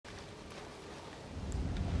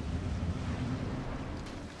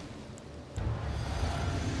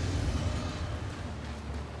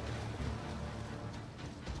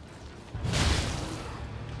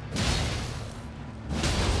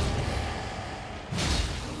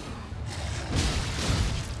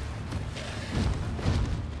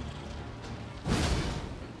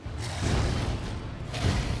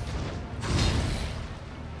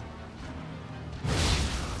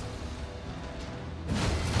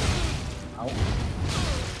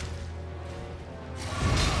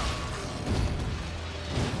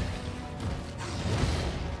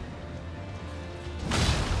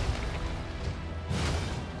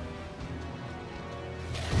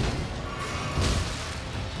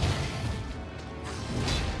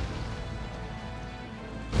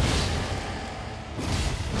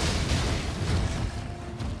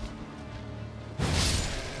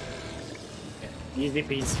Easy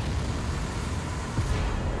peasy.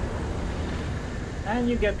 And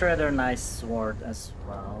you get rather nice sword as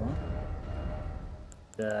well.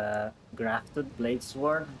 The grafted blade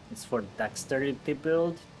sword. It's for dexterity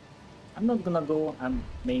build. I'm not gonna go. I'm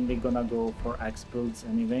mainly gonna go for axe builds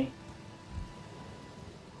anyway.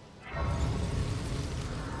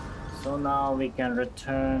 So now we can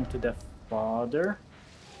return to the father.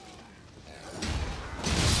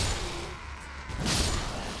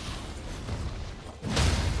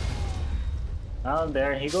 Oh,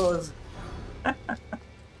 there he goes.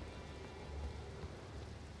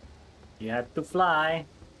 You had to fly.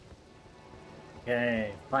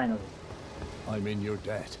 Okay, finally. I'm in your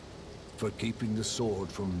debt for keeping the sword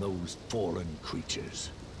from those fallen creatures.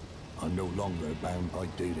 I'm no longer bound by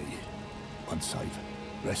duty. Once I've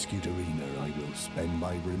rescued Irina, I will spend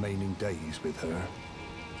my remaining days with her.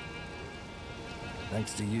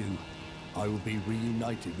 Thanks to you, I will be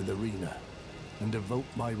reunited with Irina and devote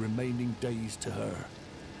my remaining days to her.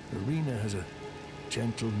 Irina has a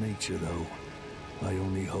gentle nature, though. I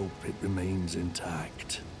only hope it remains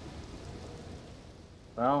intact.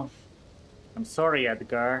 Well, I'm sorry,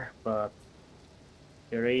 Edgar, but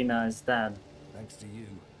Irina is dead. Thanks to you,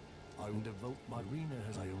 I will devote my Irina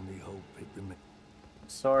as I only hope it remains.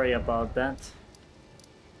 Sorry about that.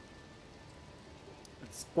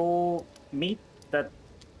 Let's go meet that.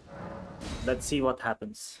 Let's see what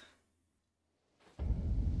happens.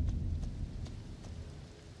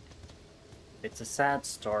 It's a sad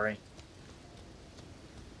story.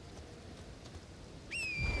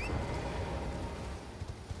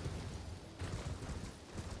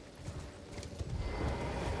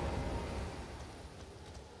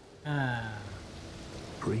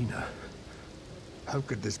 Irina, how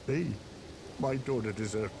could this be? My daughter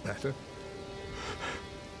deserved better.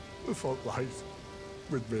 The fault lies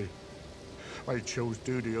with me. I chose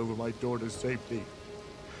duty over my daughter's safety.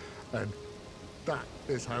 And that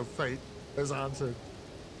is how fate has answered.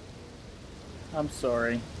 I'm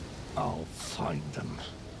sorry. I'll find them.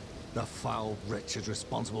 The foul wretches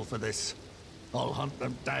responsible for this. I'll hunt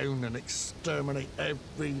them down and exterminate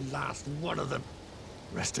every last one of them.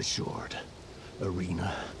 Rest assured,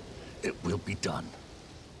 Irina, it will be done.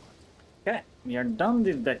 Okay, we are done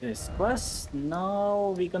with this quest.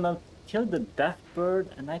 Now we're gonna kill the Deathbird,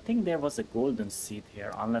 and I think there was a golden seed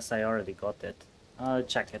here, unless I already got it. I'll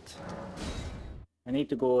check it. I need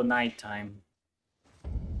to go nighttime.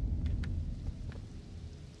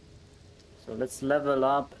 So let's level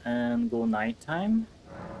up and go nighttime.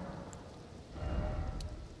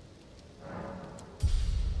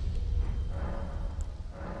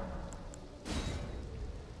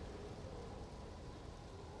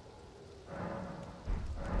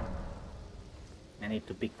 I need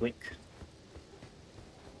to be quick.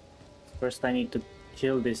 First I need to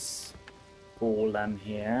kill this golem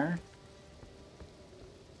here.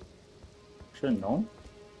 Actually no.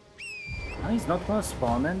 Oh, he's not gonna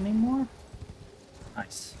spawn anymore?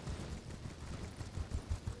 Nice.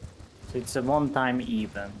 So it's a one-time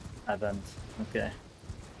event. Okay.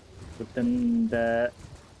 But then the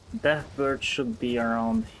Deathbird should be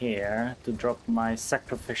around here to drop my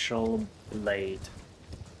sacrificial blade.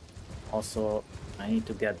 Also, I need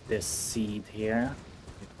to get this seed here,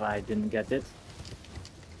 if I didn't get it.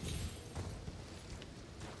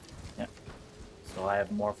 Yeah. So I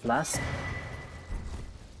have more flask.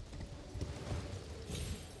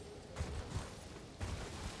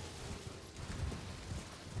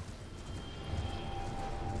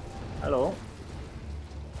 Hello.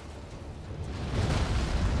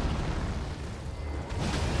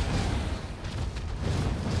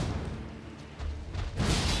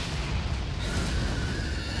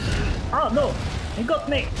 Oh no! He got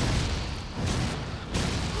me!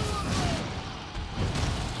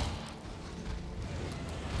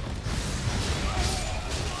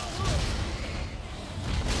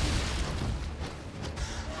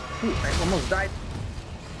 Ooh, I almost died.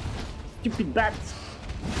 Stupid bats!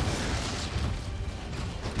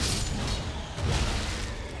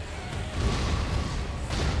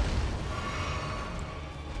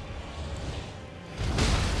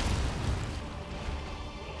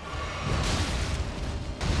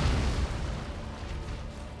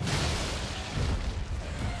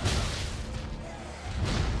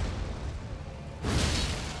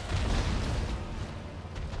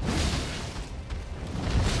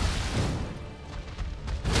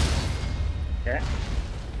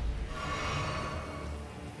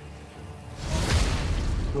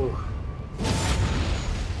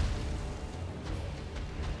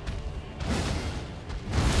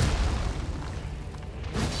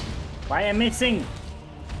 Why am I missing?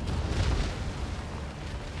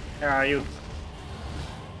 Where are you?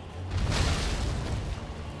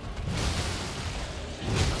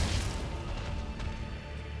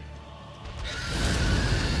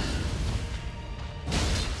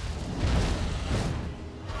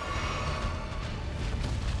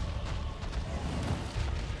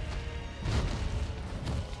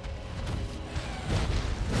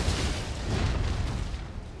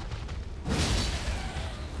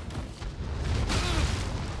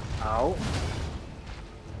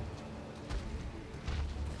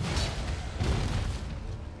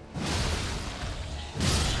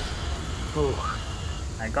 Oh,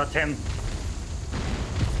 I got him.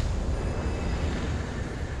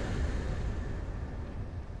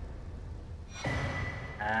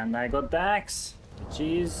 And I got the axe, which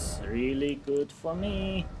is really good for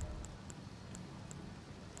me.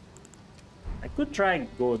 I could try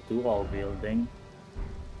go dual wielding.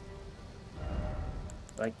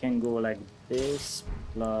 So I can go like this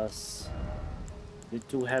plus the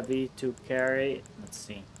too heavy to carry. Let's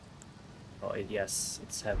see. Oh yes,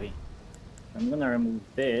 it's heavy. I'm gonna remove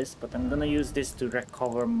this, but I'm gonna use this to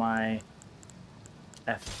recover my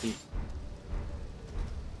FP.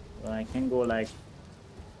 So I can go like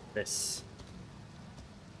this.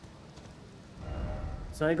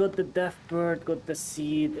 So I got the Deathbird, got the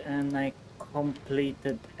seed, and I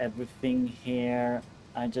completed everything here.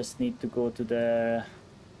 I just need to go to the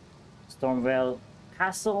Stormveil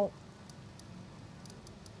Castle,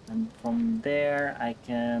 and from there I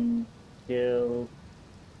can kill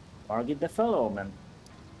Margit the fellow Omen.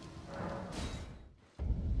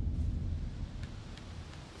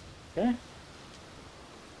 Okay.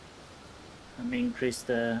 Let me increase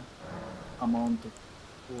the amount of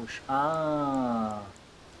push. Ah,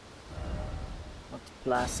 what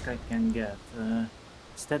flask I can get?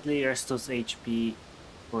 Steadily restores HP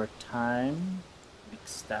for a time.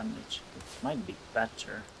 Mixed damage. It might be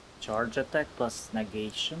better. Charge attack plus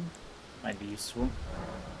negation might be useful.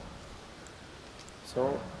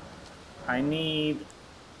 So I need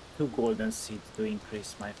 2 golden seeds to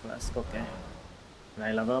increase my flask. Okay. Can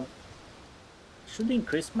I level up? Should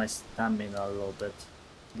increase my stamina a little bit.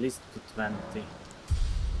 At least to 20.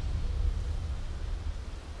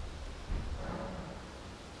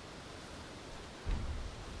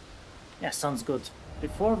 Yeah, sounds good.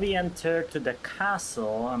 Before we enter to the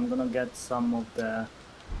castle, I'm gonna get some of the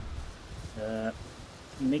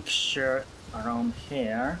mixture around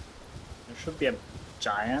here. There should be a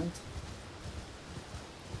giant.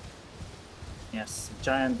 Yes, a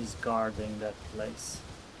giant is guarding that place.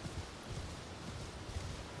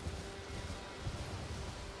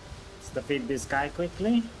 Let's defeat this guy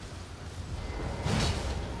quickly.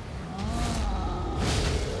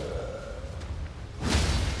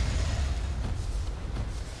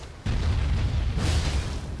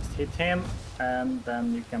 Just hit him, and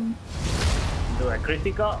then you can do a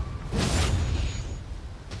critical.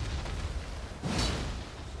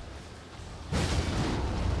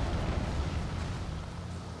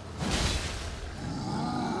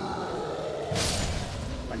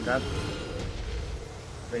 Like that.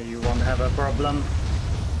 Where you won't have a problem.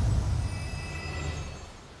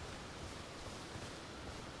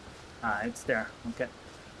 Ah, it's there. Okay.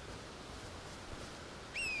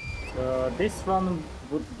 So this one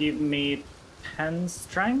would give me 10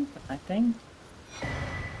 strength, I think.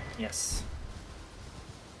 Yes.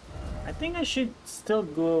 I think I should still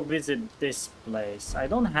go visit this place. I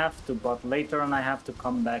don't have to, but later on I have to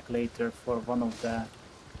come back later for one of the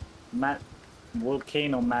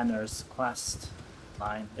Volcano Manors quest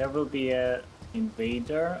line. There will be a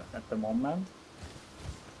Invader at the moment.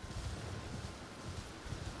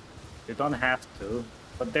 You don't have to,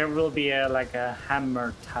 but there will be a like a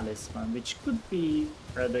hammer talisman, which could be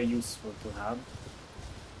rather useful to have.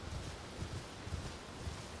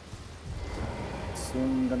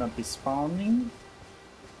 Soon gonna be spawning.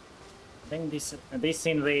 I think this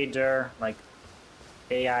invader, like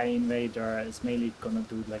AI invader, is mainly gonna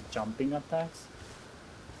do like jumping attacks.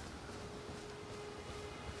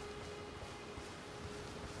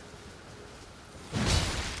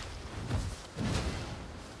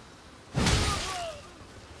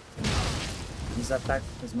 His attack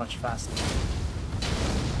is much faster.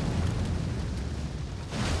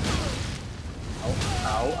 Ow,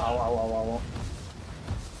 ow, ow, ow, ow, ow.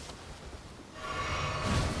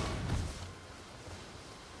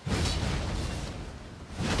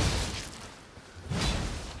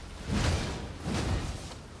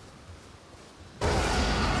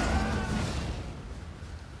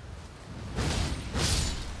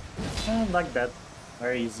 Like that,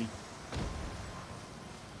 very easy.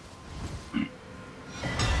 And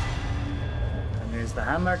here's the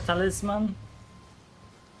hammer talisman.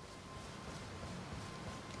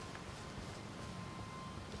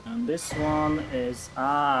 And this one is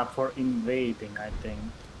for invading, I think.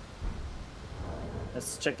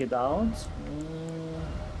 Let's check it out.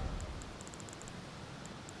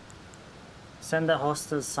 Send a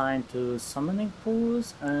hostile sign to summoning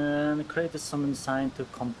pools and create a summon sign to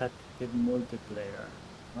competitive multiplayer.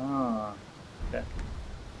 Okay.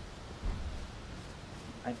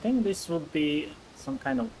 I think this would be some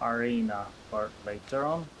kind of arena for later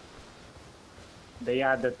on. They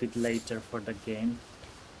added it later for the game.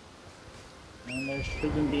 And there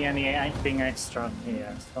shouldn't be anything extra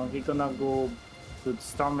here. So we're gonna go to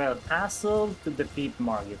Stormveil Castle to defeat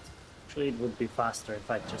Margit. Actually, it would be faster if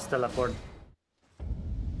I just teleport.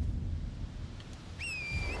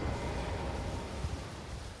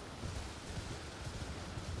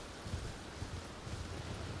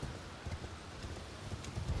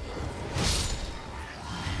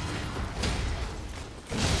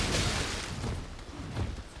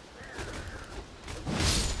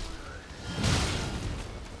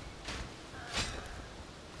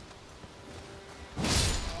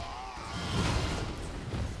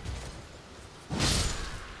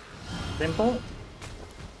 Simple.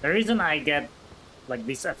 The reason I get like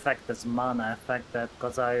this effect as mana effect that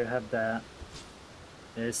because I have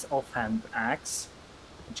this offhand axe,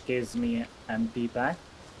 which gives me MP back.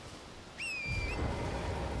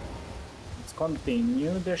 Let's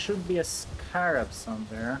continue. There should be a scarab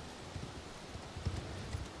somewhere.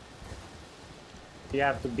 You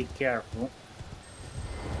have to be careful.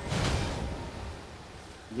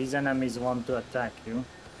 These enemies want to attack you.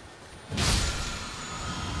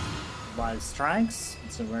 Wild strikes,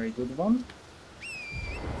 it's a very good one.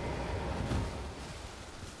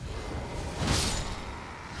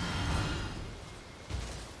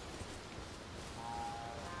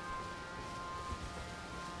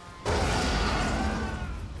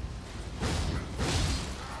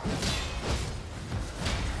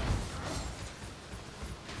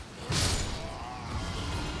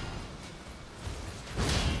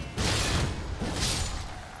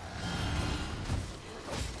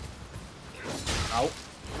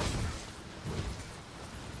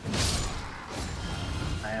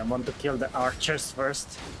 I want to kill the archers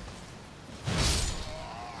first.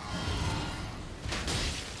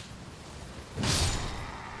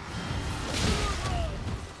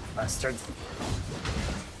 Bastard.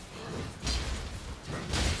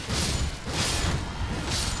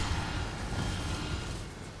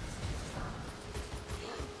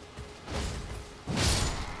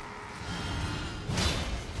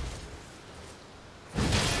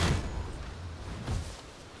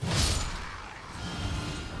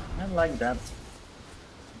 Like that,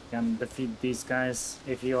 you can defeat these guys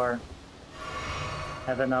if you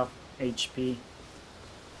have enough HP.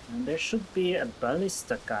 And there should be a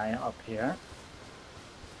ballista guy up here.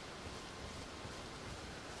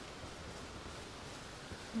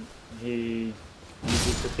 Easy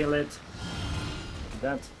to kill it.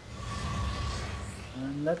 That.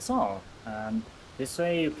 And that's all. And this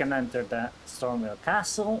way you can enter the Stormveil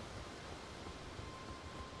Castle.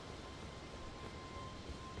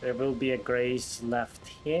 There will be a grace left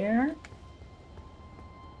here.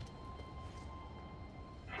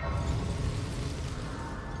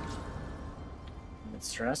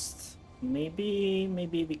 Let's rest. Maybe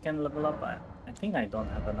we can level up. I think I don't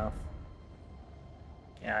have enough.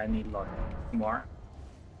 Yeah, I need a lot more.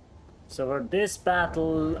 So for this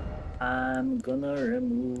battle, I'm gonna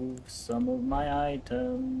remove some of my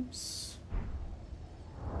items.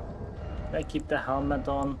 I keep the helmet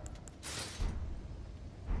on.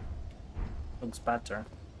 Looks better,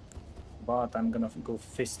 but I'm gonna go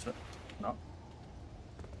fist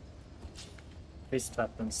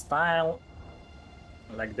weapon style,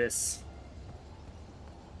 like this.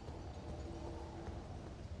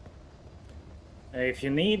 If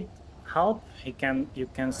you need help, you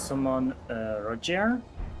can summon Roger.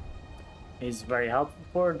 He's very helpful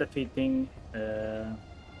for defeating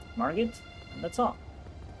Margit. And that's all.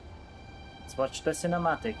 Let's watch the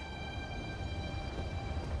cinematic.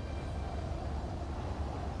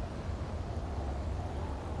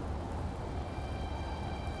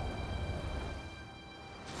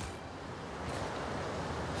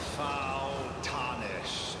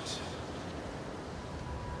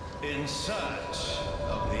 In search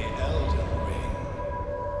of the Elden Ring.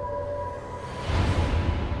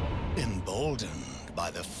 Emboldened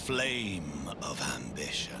by the flame of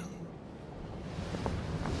ambition.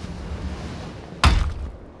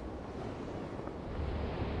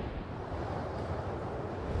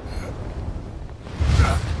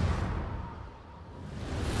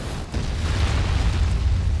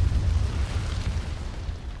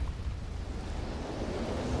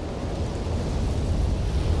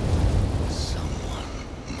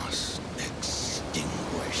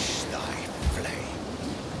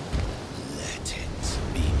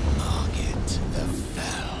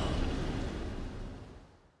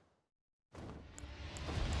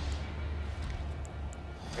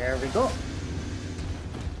 There we go.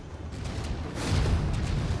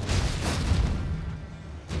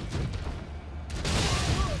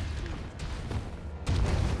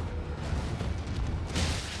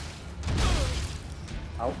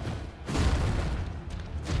 Ow.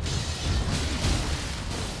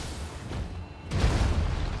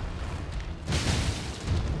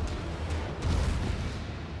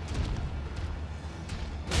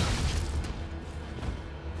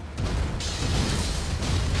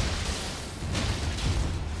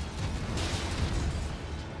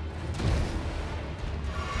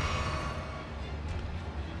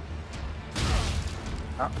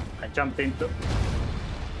 I jumped into...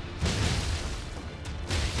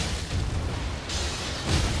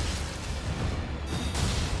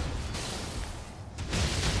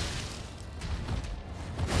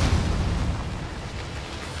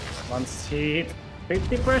 Once hit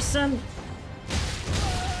 50%.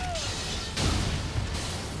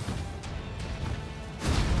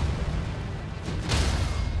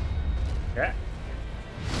 Okay.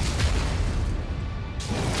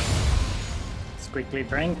 Let's quickly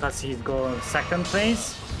drink because he's going second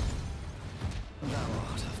phase.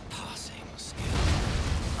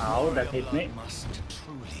 Ow, that hit me.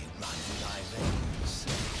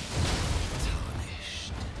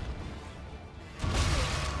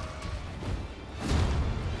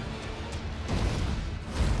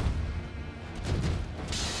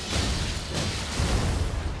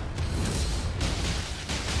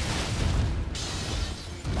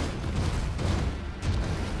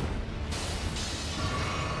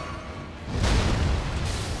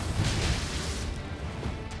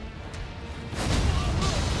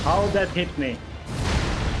 How that hit me?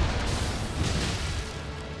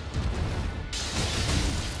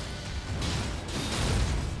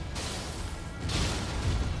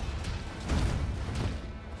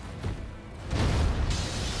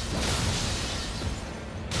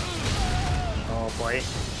 Oh boy.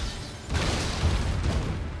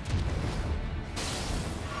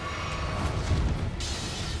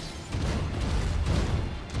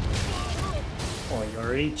 Oh,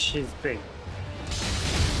 your reach is big.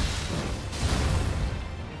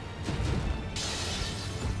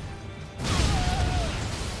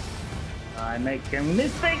 I make a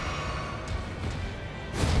mistake.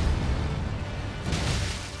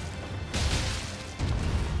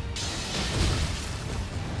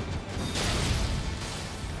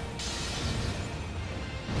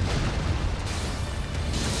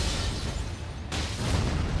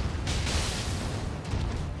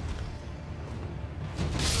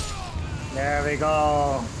 There we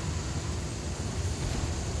go.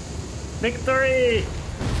 Victory!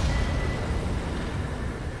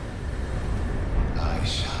 I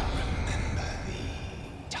shall remember thee,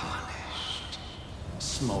 tarnished,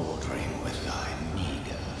 smouldering with thy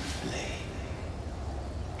meager flame.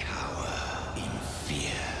 Cower in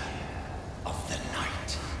fear of the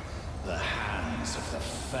night. The hands of the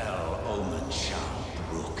fell Omen shall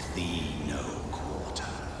brook thee no quarter.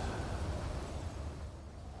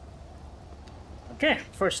 Okay,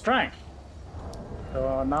 first try.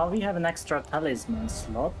 So now we have an extra talisman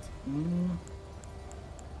slot.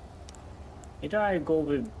 Either I go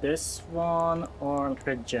with this one or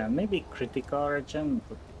regen, maybe critical regen,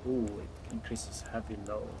 but ooh, it increases heavy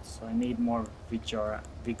load, so I need more vigor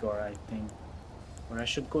I think. Or I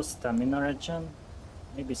should go stamina regen,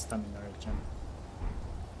 maybe stamina regen.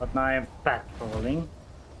 But now I have fat rolling,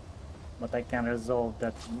 but I can resolve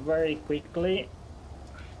that very quickly.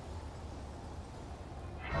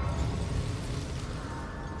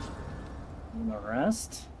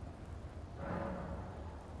 Rest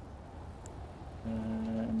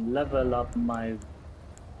and level up my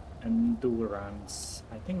endurance.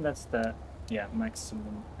 I think that's the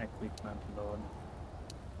maximum equipment load.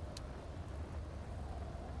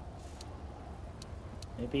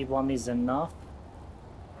 Maybe one is enough.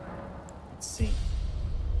 Let's see.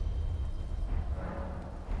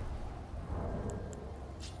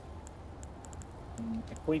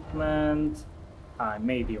 Equipment.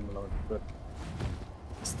 Medium load, good.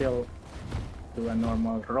 Still do a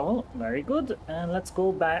normal roll, very good. And let's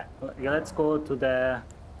go back, let's go to the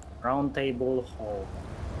Roundtable hall.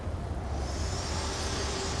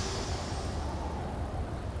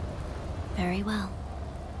 Very well.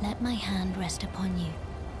 Let my hand rest upon you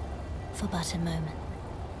for but a moment.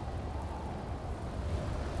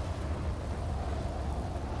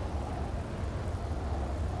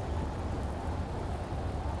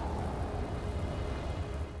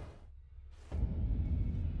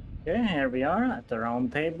 Okay, here we are at the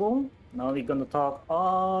round table. Now we're gonna talk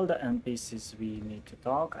all the NPCs we need to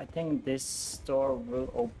talk. I think this door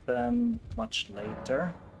will open much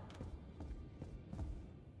later.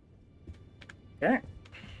 Okay.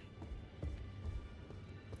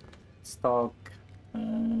 Let's talk.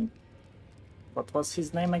 What was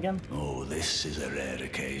his name again? Oh, this is a rare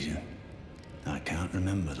occasion. I can't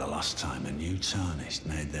remember the last time a new tarnished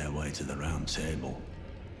made their way to the round table.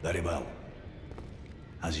 Very well.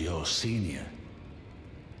 As your senior,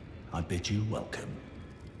 I bid you welcome.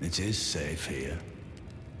 It is safe here.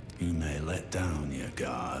 You may let down your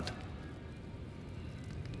guard.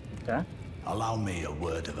 Okay. Allow me a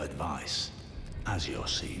word of advice. As your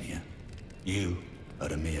senior, you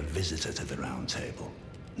are a mere visitor to the round table.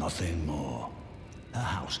 Nothing more. a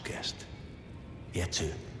house guest. Yet to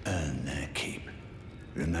earn their keep.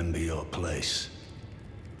 Remember your place,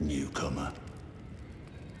 newcomer.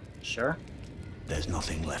 Sure. There's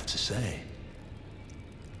nothing left to say.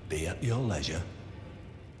 Be at your leisure.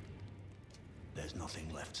 There's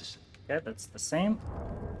nothing left to say. Okay, that's the same.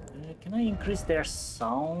 Can I increase their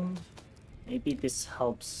sound? Maybe this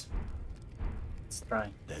helps. Let's try.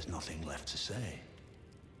 There's nothing left to say.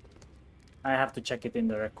 I have to check it in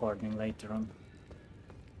the recording later on.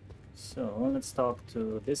 So, let's talk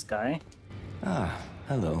to this guy. Ah,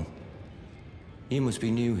 hello. You must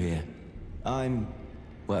be new here.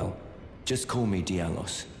 Well, just call me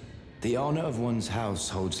Diallos. The honor of one's house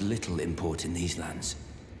holds little import in these lands.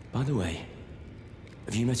 By the way,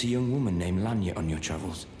 have you met a young woman named Lanya on your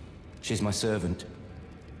travels? She's my servant,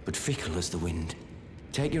 but fickle as the wind.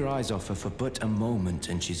 Take your eyes off her for but a moment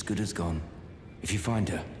and she's good as gone. If you find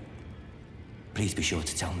her, please be sure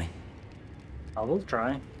to tell me. I will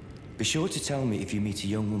try. Be sure to tell me if you meet a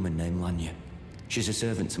young woman named Lanya. She's a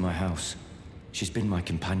servant to my house. She's been my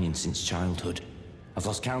companion since childhood. I've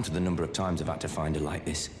lost count of the number of times I've had to find her like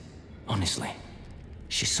this. Honestly,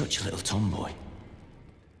 she's such a little tomboy.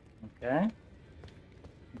 Okay.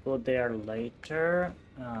 Go there later.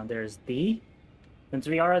 There's D. Since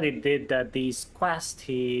we already did D's quest,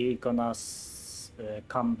 he gonna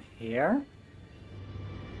come here.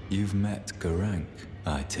 You've met Garank,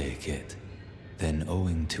 I take it. Then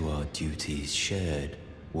owing to our duties shared,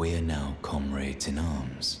 we're now comrades in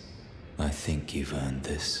arms. I think you've earned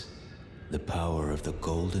this. The power of the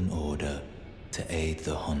Golden Order to aid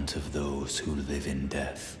the hunt of those who live in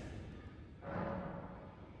death.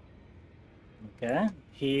 Okay.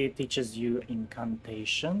 He teaches you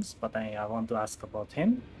incantations, but I want to ask about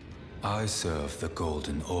him. I serve the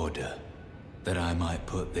Golden Order, that I might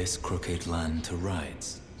put this crooked land to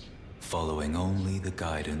rights, following only the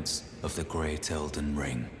guidance of the Great Elden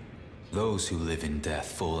Ring. Those who live in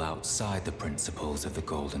death fall outside the principles of the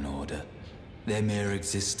Golden Order. Their mere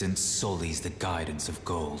existence sullies the guidance of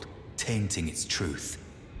gold, tainting its truth.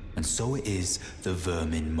 And so it is the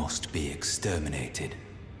vermin must be exterminated,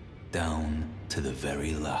 down to the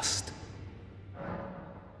very last.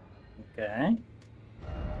 Okay.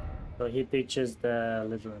 So he teaches the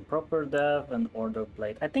Little Improper Death and Order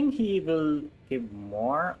Blade. I think he will give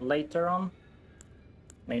more later on.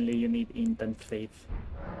 Mainly you need Int and Faith.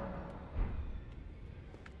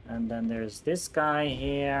 And then there's this guy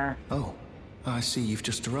here. Oh, I see you've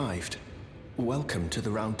just arrived. Welcome to the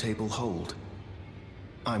Roundtable Hold.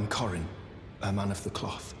 I'm Corhyn, a man of the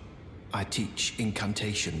cloth. I teach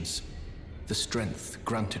incantations, the strength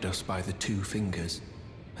granted us by the Two Fingers,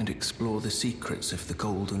 and explore the secrets of the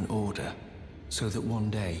Golden Order, so that one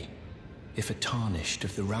day, if a tarnished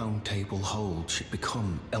of the Roundtable Hold should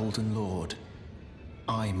become Elden Lord,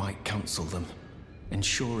 I might counsel them,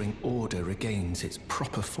 ensuring order regains its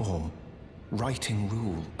proper form, righting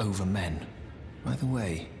rule over men. By the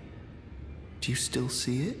way, do you still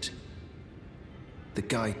see it? The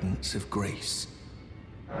guidance of grace.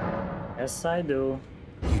 Yes, I do.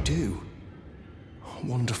 You do?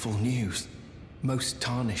 Wonderful news. Most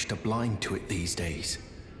tarnished are blind to it these days.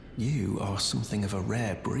 You are something of a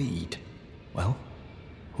rare breed. Well,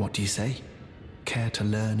 what do you say? Care to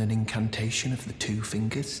learn an incantation of the Two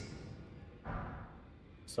Fingers?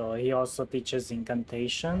 So he also teaches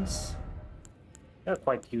incantations. They're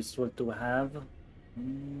quite useful to have.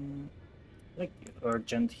 Like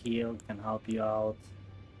Urgent Heal can help you out.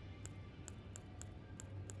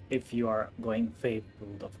 If you are going Faith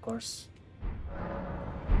build, of course.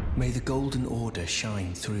 May the Golden Order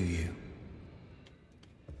shine through you.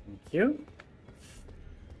 Thank you.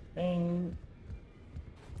 And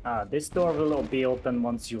this door will be open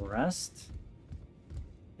once you rest.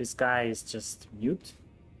 This guy is just mute.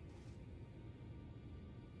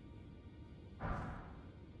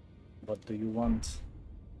 What do you want?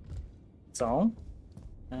 So,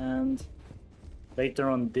 and later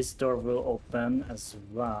on this door will open as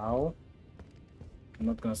well. I'm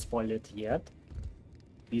not gonna spoil it yet.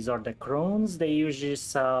 These are the crones. They usually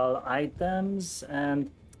sell items, and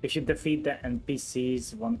if you defeat the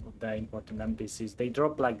NPCs, one of the important NPCs, they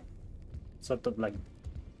drop like sort of like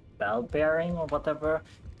bell bearing or whatever.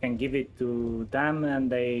 You can give it to them and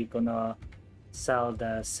they gonna sell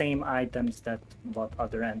the same items that what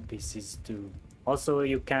other NPCs do. Also,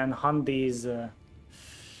 you can hunt these I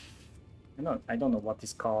don't know what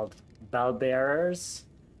is called, bell bearers.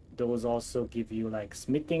 Those also give you like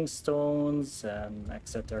smithing stones and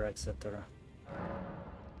etc, etc.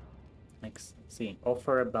 Let's see,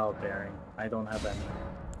 offer a bell bearing. I don't have any.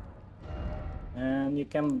 And you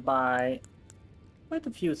can buy quite a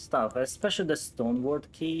few stuff, especially the Stoneward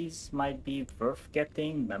keys might be worth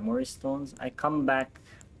getting, memory stones. I come back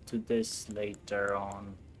to this later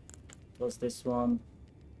on. What's this one?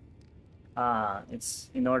 Ah, it's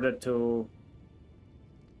in order to...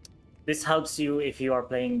 This helps you if you are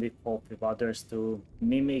playing with others to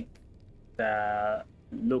mimic the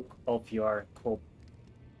look of your co-player.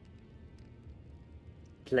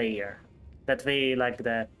 That way, like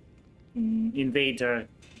the invader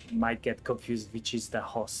might get confused which is the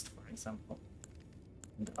host, for example.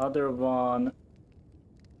 The other one...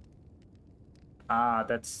 Ah,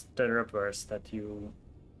 that's the reverse, that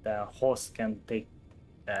the host can take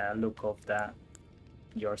the look of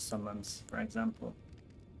your summons, for example.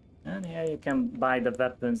 And here you can buy the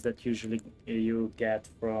weapons that usually you get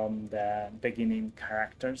from the beginning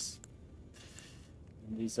characters.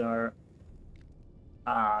 And these are...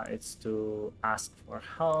 it's to ask for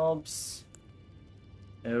helps.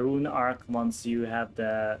 A rune arc, once you have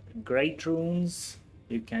the great runes,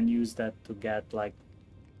 you can use that to get like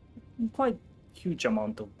quite huge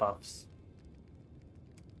amount of buffs.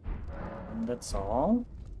 And that's all.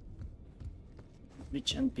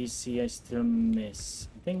 Which NPC I still miss?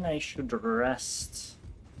 I think I should rest.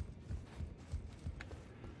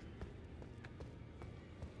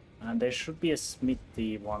 And there should be a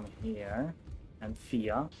smithy one here. And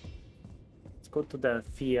Fia. Let's go to the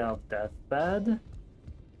Fia of Deathbird.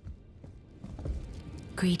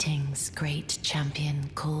 Greetings, great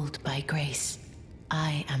champion called by grace.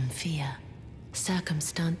 I am Fia.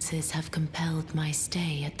 Circumstances have compelled my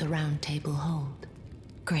stay at the Roundtable Hold.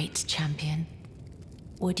 Great champion,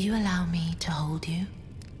 would you allow me to hold you?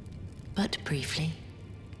 But briefly,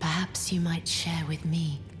 perhaps you might share with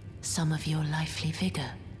me some of your lively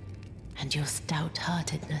vigor and your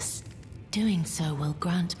stout-heartedness. Doing so will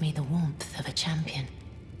grant me the warmth of a champion,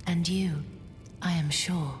 and you, I am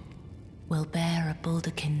sure, will bear a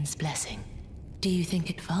Baldakin's blessing. Do you think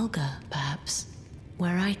it vulgar, perhaps?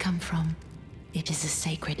 Where I come from, it is a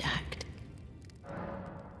sacred act.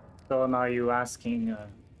 So now you're asking,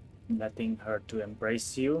 letting her to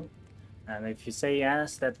embrace you, and if you say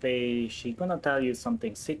yes, that way she gonna tell you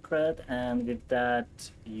something secret, and with that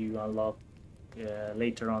you unlock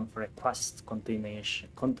later on for a quest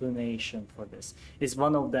continuation for this. It's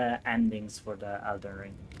one of the endings for the Elden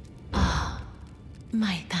Ring. Ah,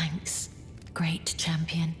 my thanks, great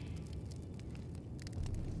champion.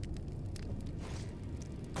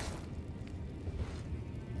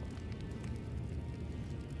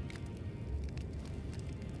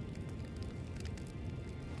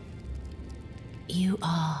 You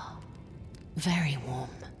are very warm.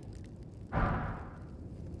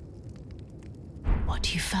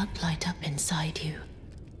 What you felt light up inside you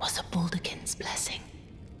was a Baldakin's blessing.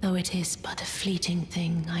 Though it is but a fleeting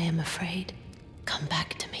thing, I am afraid. Come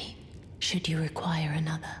back to me, should you require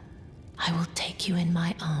another. I will take you in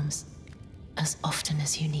my arms as often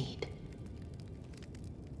as you need.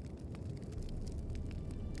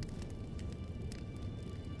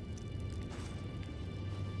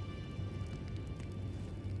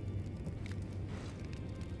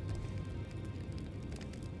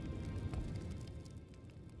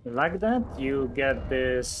 Like that, you get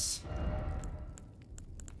this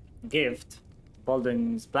gift,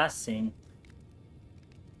 Baldakin's Blessing.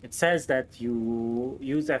 It says that you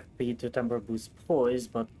use FP to temper boost poise,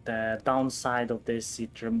 but the downside of this,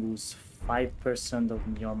 it removes 5% of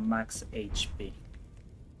your max HP.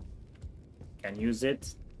 Can use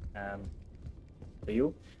it for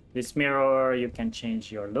you. This mirror, you can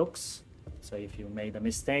change your looks. So if you made a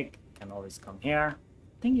mistake, you can always come here.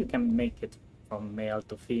 I think you can make it from male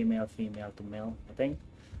to female, female to male, I think.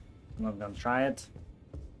 I'm not gonna try it.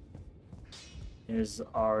 Here's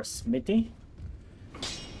our smithy.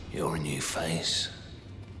 You're a new face.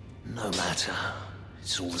 No matter,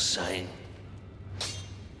 it's all the same.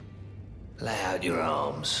 Lay out your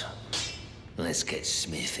arms. Let's get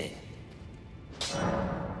smithing.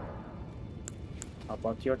 How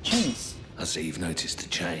about your chains? I see you've noticed the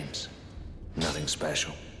chains. Nothing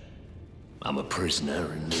special. I'm a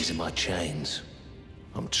prisoner and these are my chains.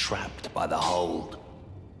 I'm trapped by the hold.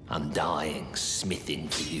 I'm dying, smithing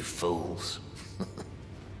for you fools.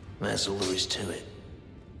 That's all there is to it.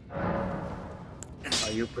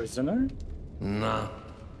 Are you a prisoner? No,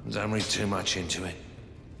 don't read too much into it.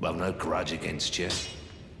 I've no grudge against you.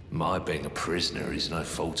 My being a prisoner is no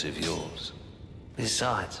fault of yours.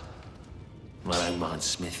 Besides, I don't mind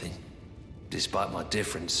smithing. Despite my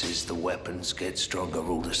differences, the weapons get stronger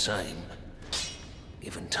all the same.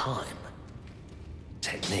 Given time,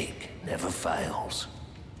 technique never fails.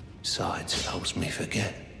 Besides, it helps me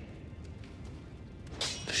forget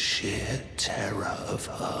the sheer terror of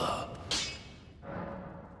her.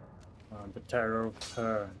 The terror of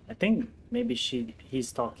her. I think maybe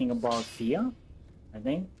he's talking about Fia, I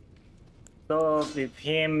think. So with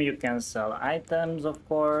him you can sell items, of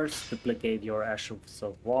course, duplicate your Ashes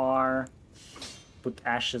of War, put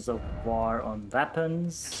Ashes of War on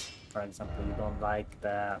weapons. For example, you don't like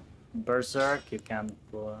the Berserk, you can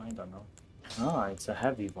put, I don't know. Ah, it's a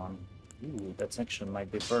heavy one. Ooh, that section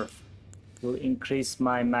might be worth. Will increase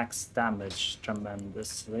my max damage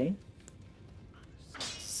tremendously.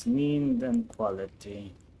 Mean and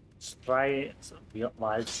quality.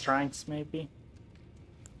 Wild strikes maybe?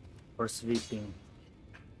 Or sweeping.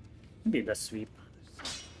 Maybe the sweep.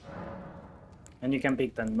 And you can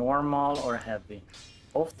pick the normal or heavy.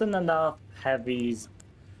 Often enough, heavy is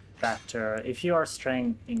better. If your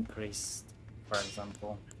strength increased, for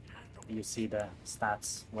example, you see the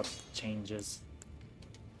stats, what changes.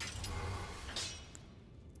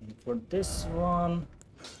 And for this one,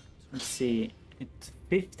 let's see, it's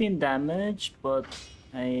 15 damage, but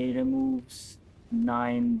it removes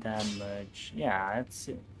 9 damage. Yeah, it's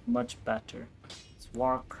much better. It's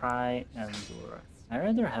Warcry, Endure. I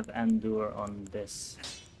rather have Endure on this.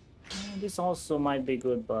 This also might be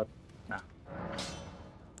good, but nah.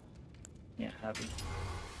 Yeah, heavy.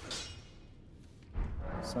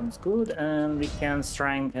 Sounds good, and we can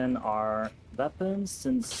strengthen our weapons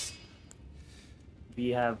since we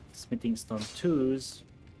have Smithing Stone 2s.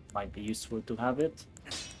 Might be useful to have it.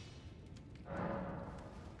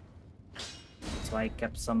 So I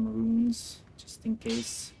kept some runes just in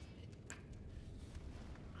case.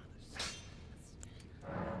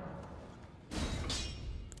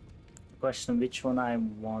 Question which one I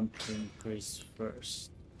want to increase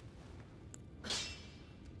first.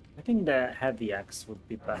 I think the heavy axe would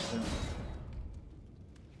be better.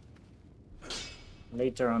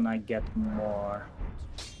 Later on I get more.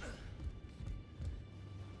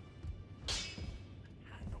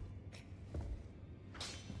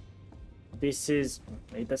 This is...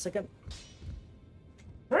 wait a second.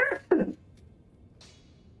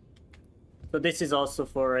 So this is also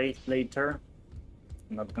for later.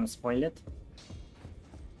 I'm not gonna spoil it.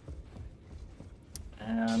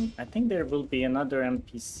 And I think there will be another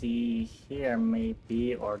NPC here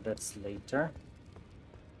maybe, or that's later.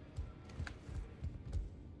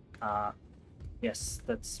 Yes,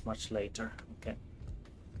 that's much later. Okay.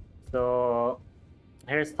 So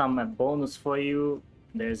here's some bonus for you.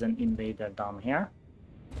 There's an invader down here.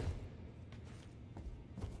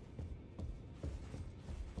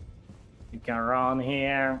 You can run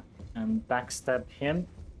here and backstab him.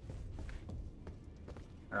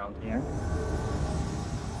 Around here.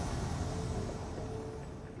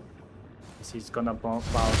 He's gonna bow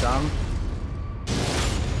down.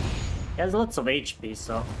 He has lots of HP,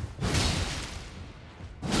 so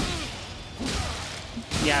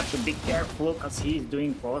you have to be careful because he's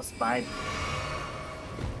doing frostbite.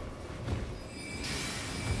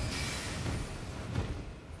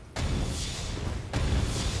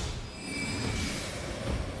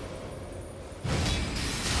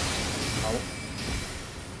 Oh.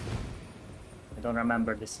 I don't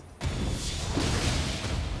remember this.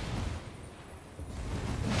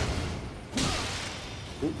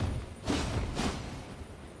 Ooh.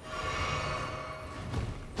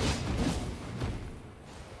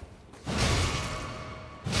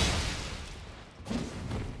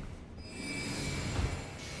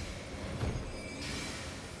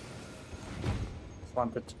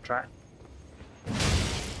 Wanted to try.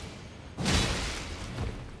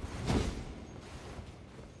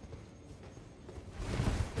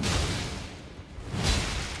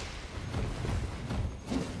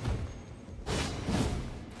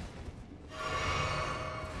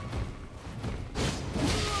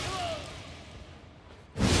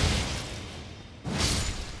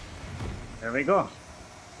 There we go.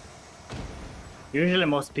 Usually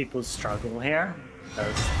most people struggle here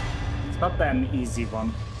because it's not an easy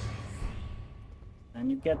one.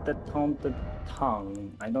 And you get the taunted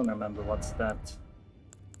tongue. I don't remember what's that.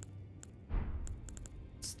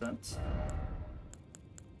 What's that?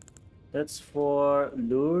 That's for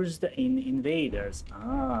lures the invaders.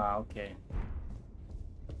 Ah, okay.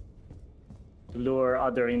 To lure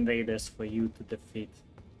other invaders for you to defeat.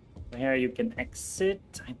 Here you can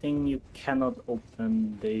exit. I think you cannot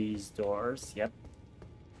open these doors. Yep.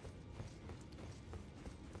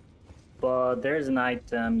 But there's an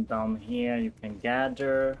item down here you can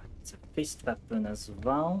gather. It's a fist weapon as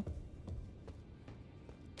well.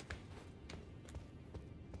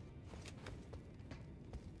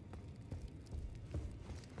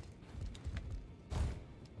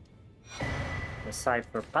 The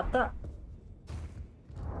Cypher Pata.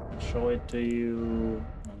 I'll show it to you.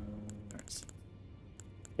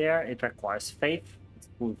 here. It requires faith. It's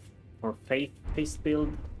good for faith feast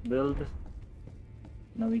build.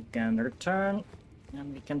 Now we can return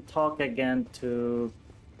and we can talk again to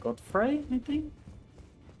Godfrey, I think.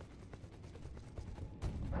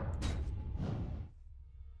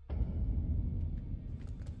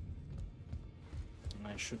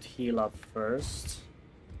 I should heal up first.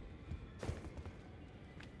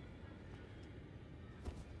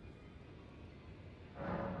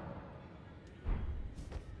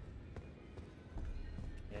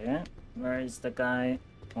 Okay, where is the guy?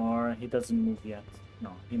 Or he doesn't move yet.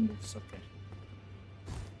 No, he moves, okay.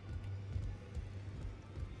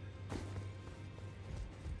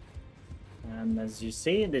 And as you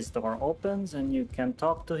see, this door opens and you can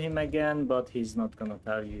talk to him again, but he's not gonna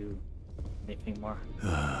tell you anything more.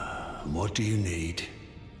 What do you need?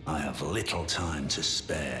 I have little time to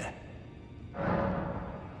spare.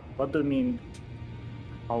 What do you mean,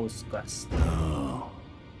 house quest? Oh,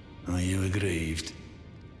 are you aggrieved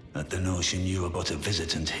at the notion you are but a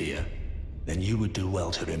visitant here? Then you would do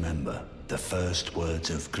well to remember the first words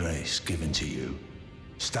of grace given to you.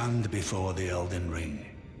 Stand before the Elden Ring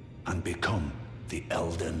and become the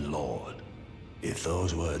Elden Lord. If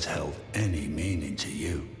those words held any meaning to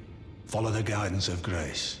you, follow the guidance of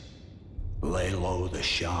grace. Lay low the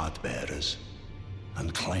shard bearers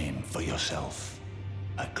and claim for yourself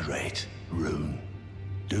a great rune.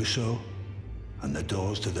 Do so, and the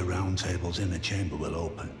doors to the Roundtable's inner chamber will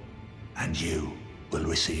open, and you will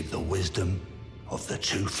receive the wisdom of the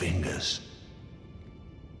Two Fingers.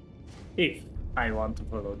 If I want to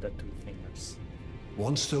follow the Two Fingers.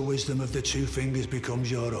 Once the wisdom of the Two Fingers becomes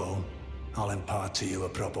your own, I'll impart to you a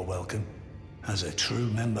proper welcome. As a true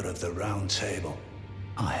member of the Round Table,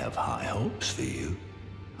 I have high hopes for you.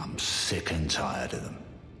 I'm sick and tired of them.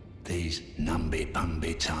 These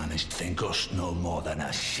namby-pamby tarnished think us no more than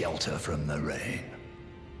a shelter from the rain.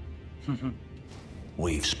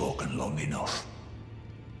 We've spoken long enough.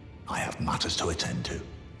 I have matters to attend to.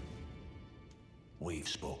 We've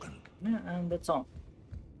spoken. Yeah, and that's all.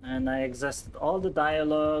 And I exhausted all the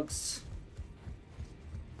dialogues.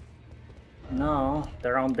 Now, the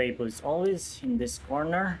Roundtable is always in this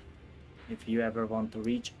corner, if you ever want to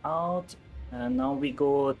reach out. And now we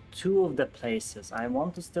go two of the places. I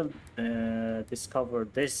want to still discover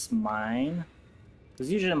this mine,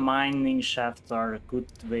 because usually mining shafts are a good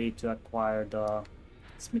way to acquire the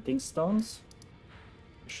smithing stones.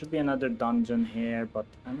 There should be another dungeon here, but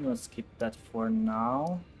I'm gonna skip that for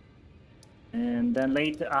now. And then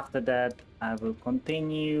later after that, I will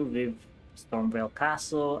continue with Stormveil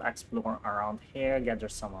Castle, explore around here, gather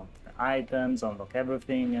some of the items, unlock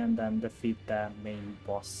everything, and then defeat the main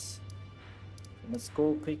boss. So let's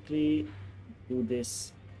go quickly do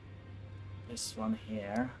this one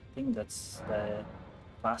here. I think that's the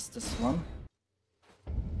fastest one.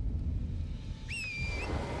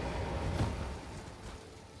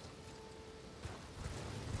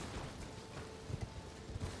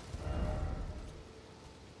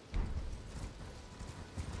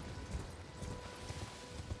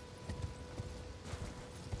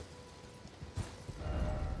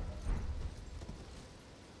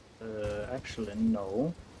 Actually,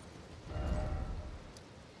 no.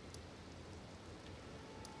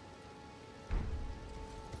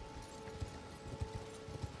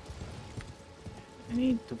 I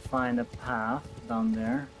need to find a path down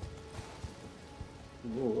there.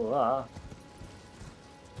 Ooh,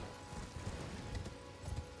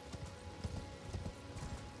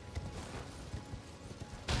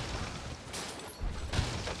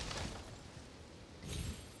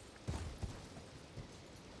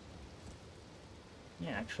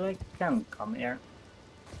 Yeah, actually I can come here.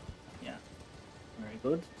 Yeah, very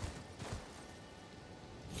good.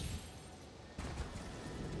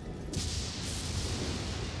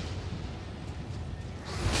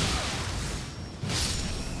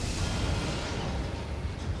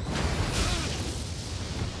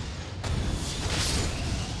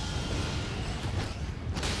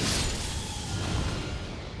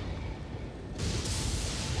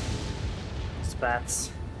 Spats.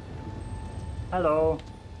 Hello.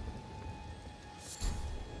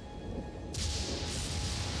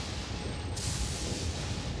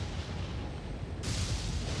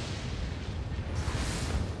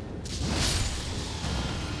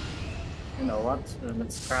 You know what?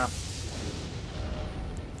 Let's craft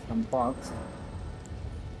some pots.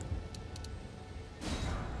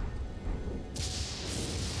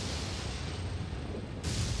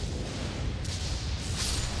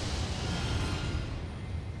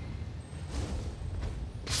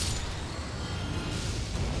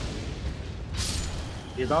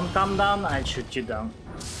 You don't come down, I'll shoot you down.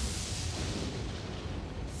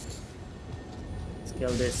 Kill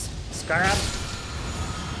this scarab.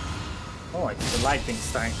 Oh, it's the lightning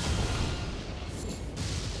strike.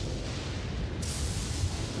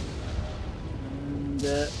 And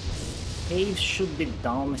the cave should be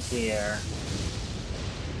down here.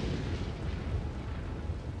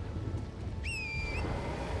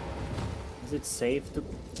 Is it safe to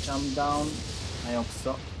jump down? I hope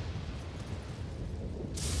so.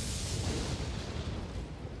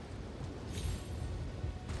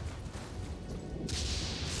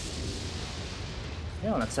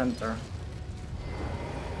 Yeah, let's enter.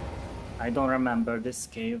 I don't remember this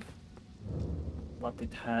cave, what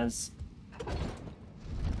it has.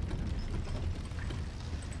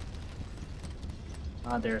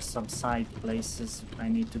 Ah, there's some side places I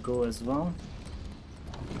need to go as well.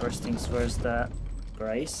 First things first, the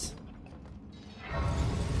Grace.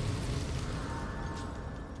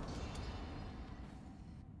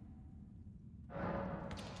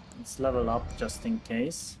 Let's level up just in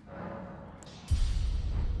case.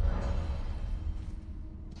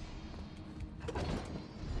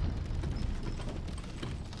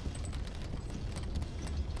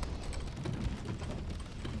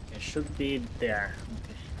 Okay, should be there.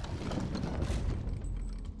 Okay.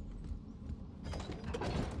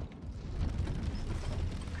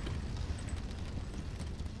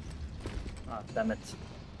 Ah, damn it.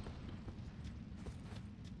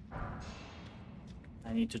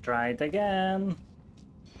 I need to try it again.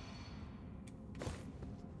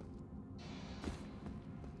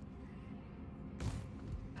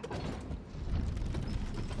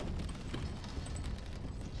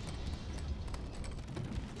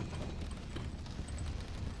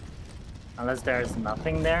 Unless there's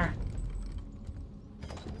nothing there.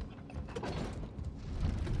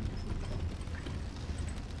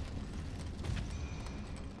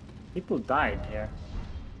 People died here.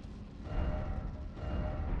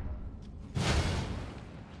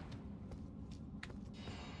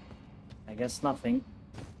 I guess nothing.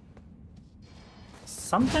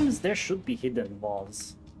 Sometimes there should be hidden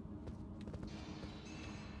walls.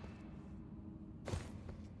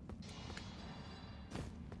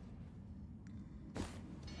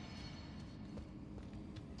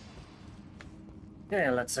 Okay,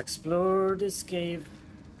 let's explore this cave.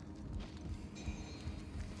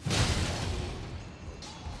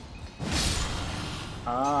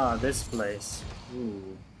 Ah, this place.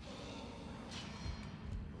 Ooh.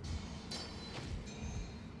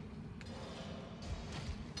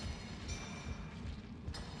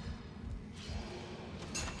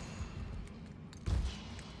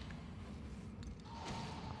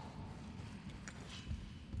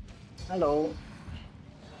 Hello.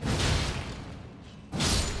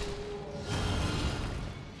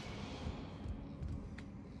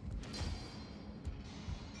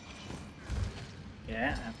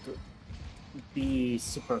 Yeah, I have to be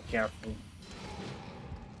super careful.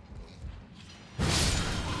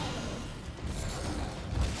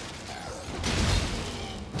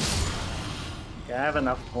 Okay, I have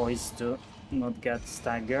enough poise to not get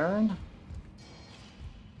staggered.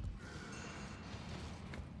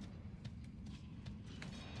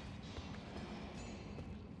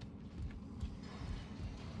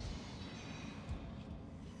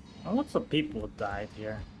 Lots of people died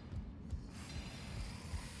here.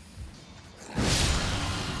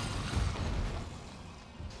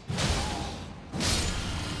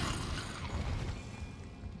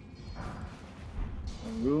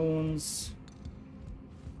 Runes.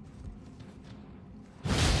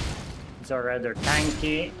 These are rather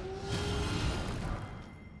tanky.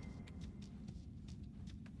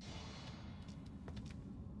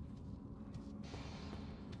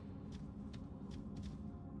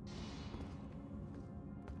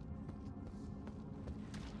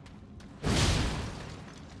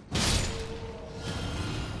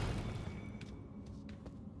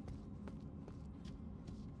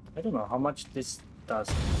 I don't know how much this does.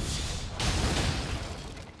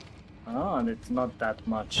 Oh, it's not that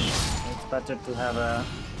much. It's better to have a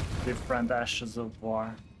different Ashes of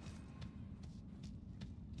War.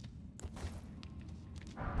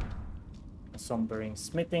 Sombering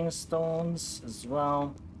smithing stones as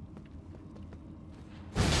well.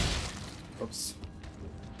 Oops.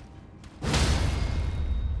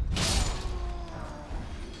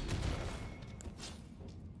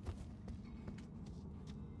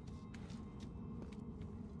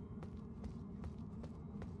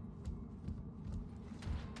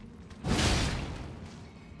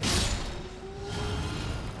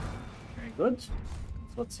 Good.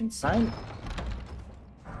 That's what's inside.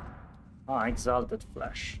 Ah, Exalted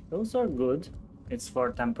Flesh. Those are good. It's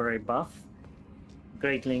for temporary buff.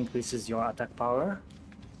 Greatly increases your attack power.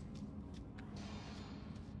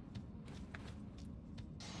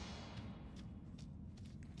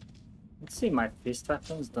 see my fist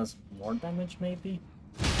weapons does more damage maybe?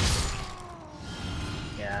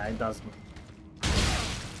 Yeah, it does.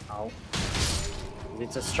 Ow.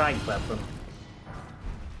 It's a strike weapon.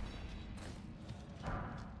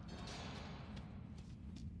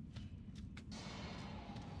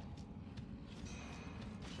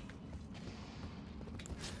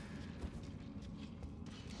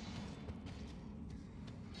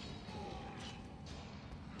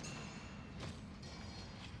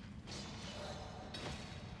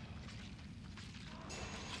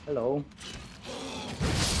 Hello.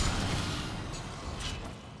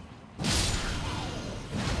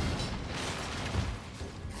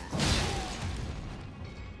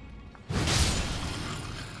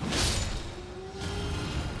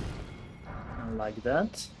 Like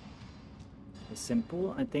that. It's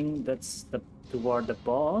simple. I think that's the toward the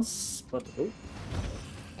boss, but oh.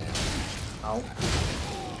 Ow.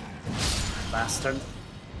 Bastard.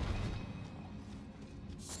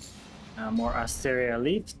 More Asteria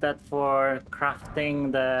leaves, that for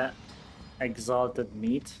crafting the exalted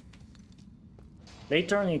meat.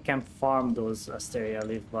 Later on you can farm those Asteria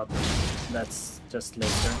leaves, but that's just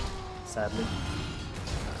later, sadly.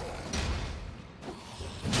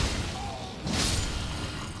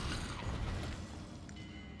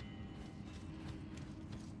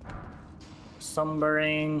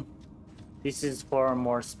 Sombering. This is for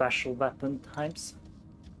more special weapon types.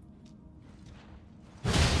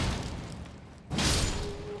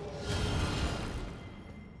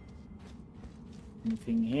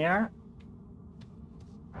 Anything here?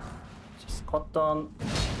 Just cotton.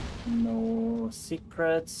 No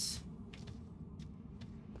secrets.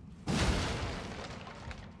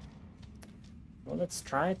 Well, let's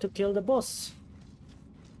try to kill the boss.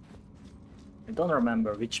 I don't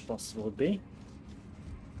remember which boss will be.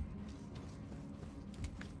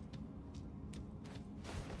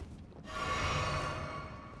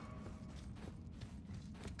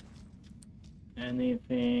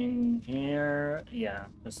 Anything here? Yeah,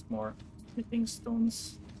 just more smithing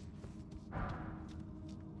stones.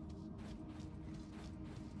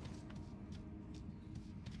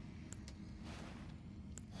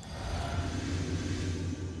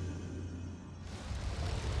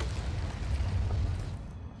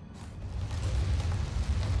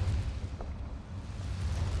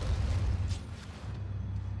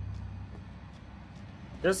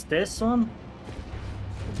 Just this one?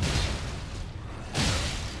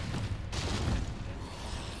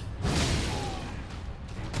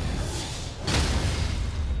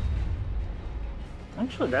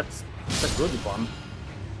 Actually, that's a good one.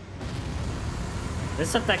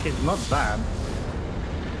 This attack is not bad.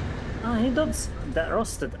 Ah, he does the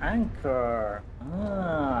rusted anchor.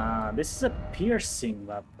 Ah, this is a piercing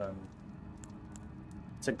weapon.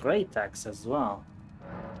 It's a great axe as well.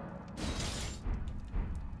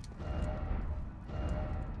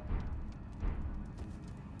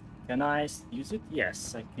 Can I use it?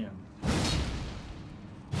 Yes, I can.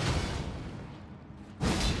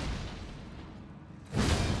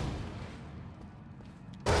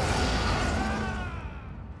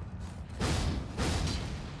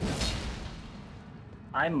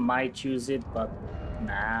 I might use it, but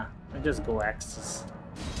nah, I just go axes.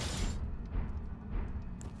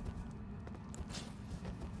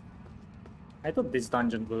 I thought this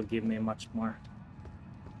dungeon will give me much more.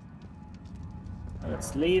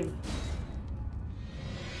 Let's leave.